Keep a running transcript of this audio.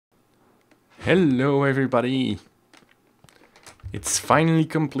Hello everybody! It's finally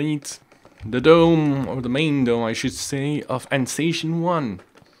complete. The dome, or the main dome I should say, of End S02E11.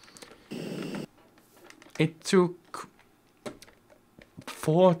 It took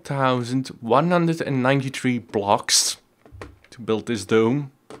 4,193 blocks to build this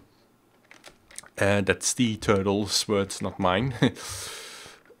dome. That's the turtle's words, not mine.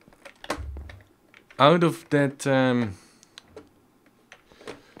 Out of that...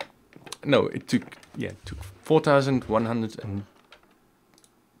 no, it took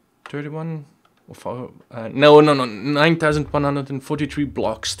 4,131 or 9,143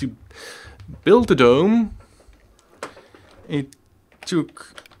 blocks to build the dome. It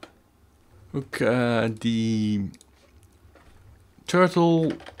took the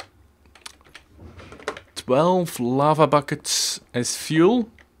turtle 12 lava buckets as fuel.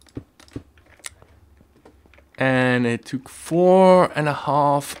 And it took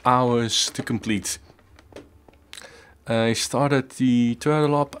 4.5 hours to complete. I started the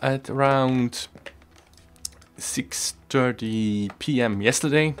turtle up at around 6:30 p.m.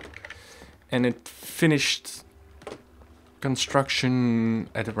 yesterday, and it finished construction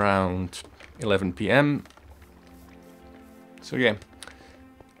at around 11 p.m. So yeah,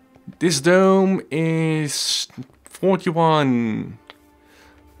 this dome is 41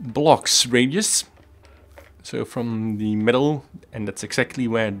 blocks radius. So from the middle, and that's exactly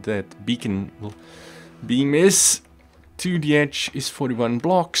where that beacon beam is, to the edge is 41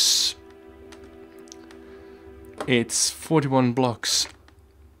 blocks. It's 41 blocks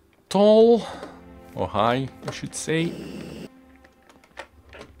tall, or high, I should say.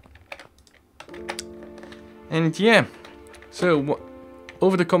 And yeah, so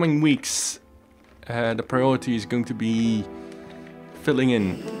over the coming weeks, the priority is going to be filling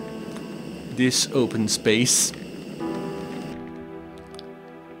in this open space.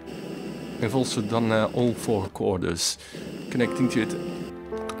 I've also done all 4 corridors connecting to it.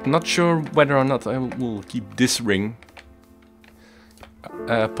 I'm not sure whether or not I will keep this ring.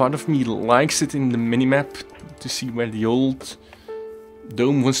 Part of me likes it in the minimap to see where the old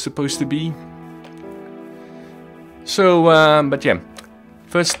dome was supposed to be. So, but yeah,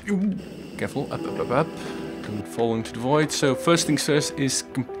 first, careful, up, don't fall into the void. So first things first is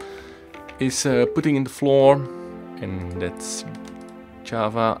putting in the floor, and that's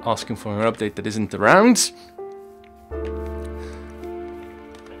Java asking for an update that isn't around.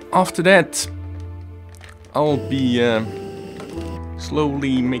 After that, I'll be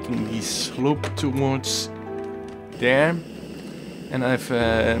slowly making the slope towards there, and I've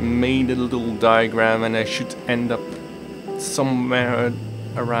made a little diagram, and I should end up somewhere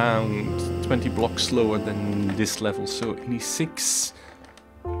around 20 blocks lower than this level, so 86.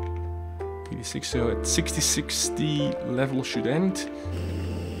 So at 66 the level should end.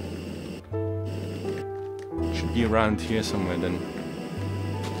 Should be around here somewhere then.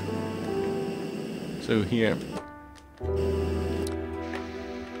 So here.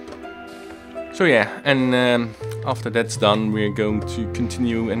 So yeah, and after that's done, we're going to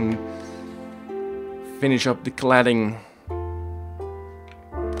continue and finish up the cladding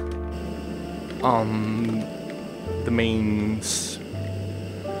on the mains.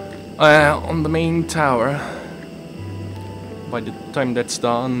 On the main tower. By the time that's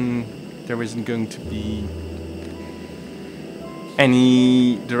done, there isn't going to be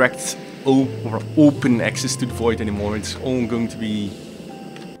any direct or open access to the void anymore. It's all going to be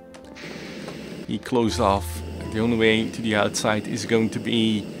closed off. The only way to the outside is going to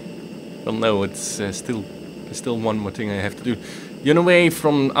be, well, no, it's still one more thing I have to do. The only way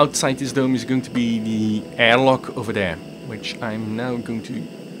from outside this dome is going to be the airlock over there, which I'm now going to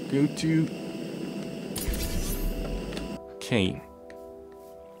go to. Okay.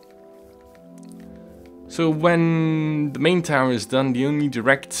 So when the main tower is done, the only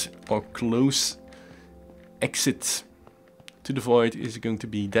direct or close exit to the void is going to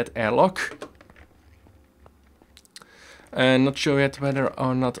be that airlock. Not sure yet whether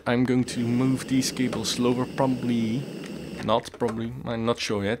or not I'm going to move these cables lower. Probably not. I'm not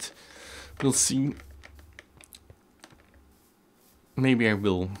sure yet. We'll see. Maybe I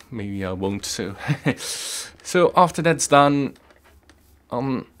will, maybe I won't. So, so after that's done,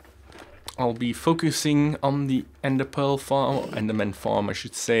 I'll be focusing on the Ender Pearl farm, or Enderman farm, I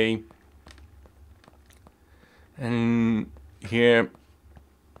should say. And here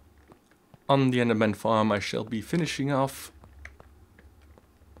on the Enderman farm, I shall be finishing off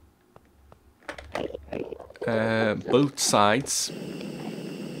both sides,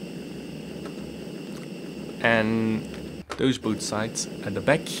 and those both sides at the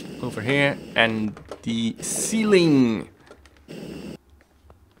back over here, and the ceiling.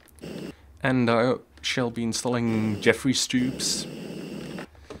 and I shall be installing Jeffrey's tubes,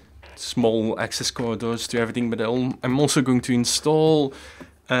 small access corridors to everything, but I'm also going to install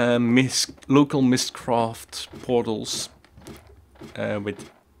local Mistcraft portals with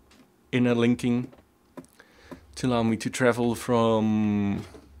inner linking to allow me to travel from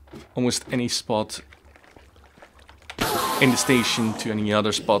almost any spot in the station to any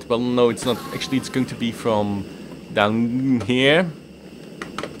other spot. Well, no, it's not. Actually, it's going to be from down here,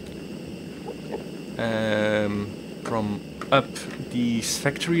 from up these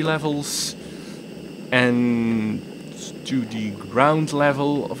factory levels and to the ground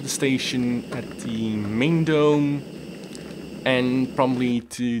level of the station at the main dome, and probably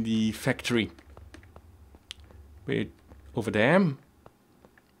to the factory. Wait, over there.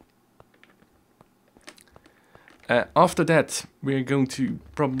 After that, I'm going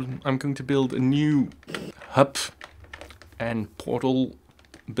to build a new hub and portal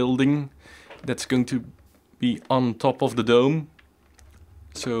building that's going to be on top of the dome.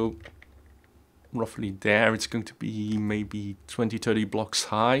 So roughly there, it's going to be maybe 20-30 blocks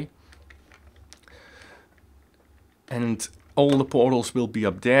high. And all the portals will be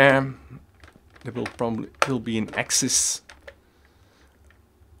up there. There will be an access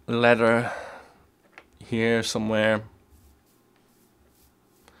ladder here somewhere.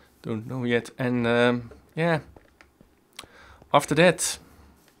 Don't know yet. And yeah, after that,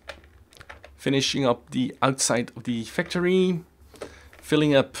 finishing up the outside of the factory,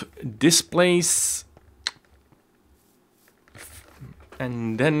 filling up this place,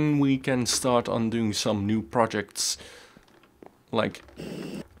 and then we can start on doing some new projects, like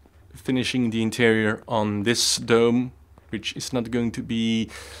finishing the interior on this dome, which is not going to be...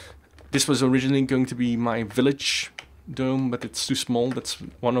 This was originally going to be my village dome, but it's too small. That's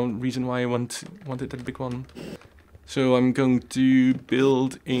one reason why I wanted a big one. So I'm going to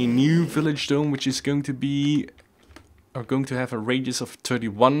build a new village dome, which is going to have a radius of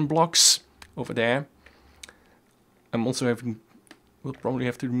 31 blocks over there. I'm also we'll probably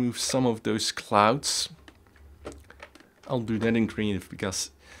have to remove some of those clouds. I'll do that in creative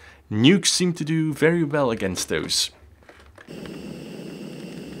because nukes seem to do very well against those.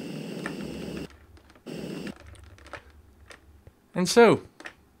 And so,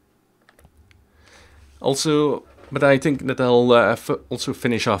 also, but I think that I'll also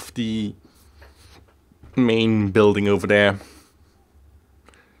finish off the main building over there.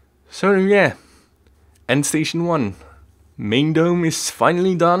 So yeah, End Station 1. Main dome is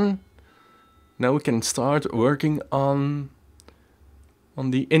finally done. Now we can start working on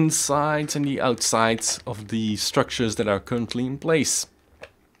the insides and the outsides of the structures that are currently in place.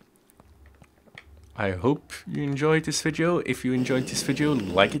 I hope you enjoyed this video. If you enjoyed this video,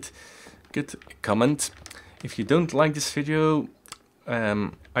 like it, good comment. If you don't like this video,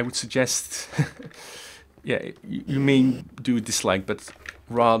 I would suggest, yeah, you may do a dislike, but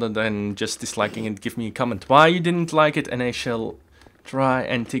rather than just disliking it, give me a comment why you didn't like it, and I shall try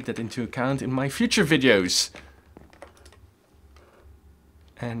and take that into account in my future videos.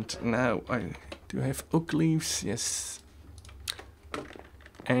 And now I do have oak leaves, yes.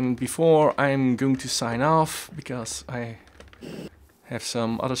 And before I'm going to sign off, because I have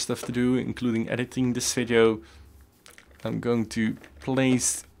some other stuff to do, including editing this video, I'm going to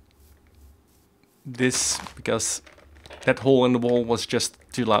place this, because that hole in the wall was just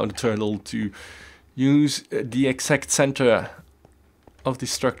to allow the turtle to use the exact center of the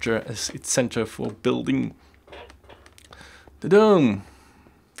structure as its center for building the dome.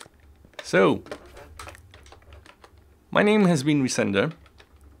 So, my name has been Resender.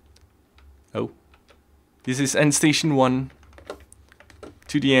 Oh, this is End Station 1.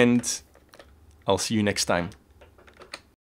 To the end. I'll see you next time.